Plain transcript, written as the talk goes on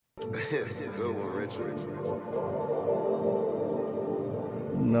Good one, Richard.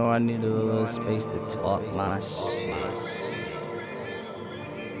 No, I need a little space to talk my shit.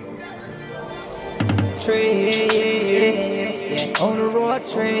 Tray, on the raw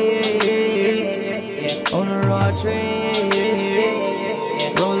tray, on the raw tray,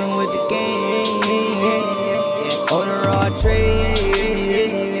 rolling with the game, on the raw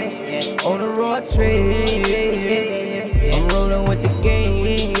tray, on the raw tray, I'm rolling with the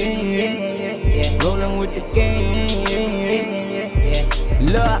game, rolling with the game.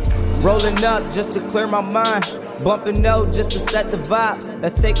 Look, rolling up just to clear my mind. Bumping out just to set the vibe.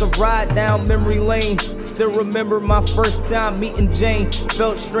 Let's take a ride down memory lane. Still remember my first time meeting Jane.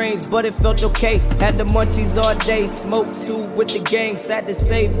 Felt strange, but it felt okay. Had the munchies all day. Smoked two with the gang. Sad to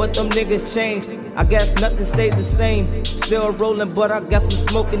say, but them niggas changed. I guess nothing stayed the same. Still rolling, but I got some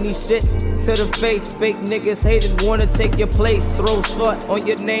smoke in these shits. To the face, fake niggas hated, wanna take your place. Throw salt on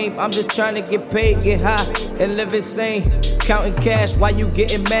your name. I'm just trying to get paid, get high, and live insane. Counting cash while you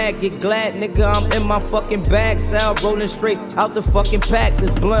getting mad. Get glad, nigga, I'm in my fucking bag. Sound rolling straight out the fucking pack.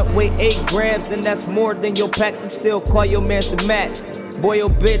 This blunt weigh 8 grams, and that's more than your pack. You still call your mans to match. Boy, your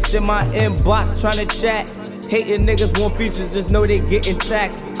bitch in my inbox trying to chat. Hating niggas want features, just know they getting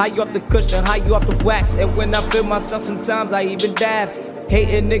taxed. High you off the cushion, high you off the wax. And when I feel myself, sometimes I even dab.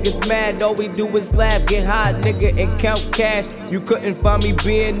 Hating niggas mad, all we do is laugh. Get high, nigga, and count cash. You couldn't find me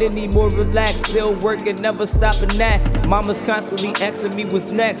being any more relaxed. Still working, never stopping that. Mama's constantly asking me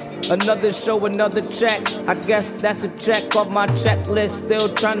what's next. Another show, another check. I guess that's a check off my checklist. Still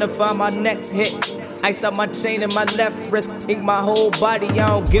trying to find my next hit. Ice out my chain in my left wrist. Ink my whole body, I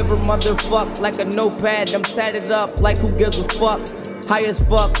don't give a motherfuck. Like a notepad, I'm tatted up like who gives a fuck. High as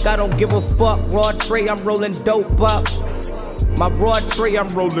fuck, I don't give a fuck. Raw tray, I'm rolling dope up. My raw tray, I'm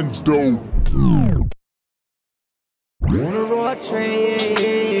rolling dope. On the raw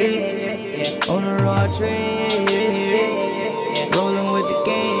tray, on the raw tray, rolling with the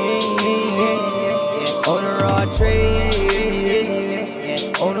game. On the raw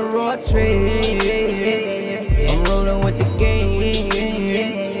tray, on the raw tray, I'm rolling with the game,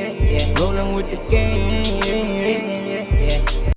 rolling with the game.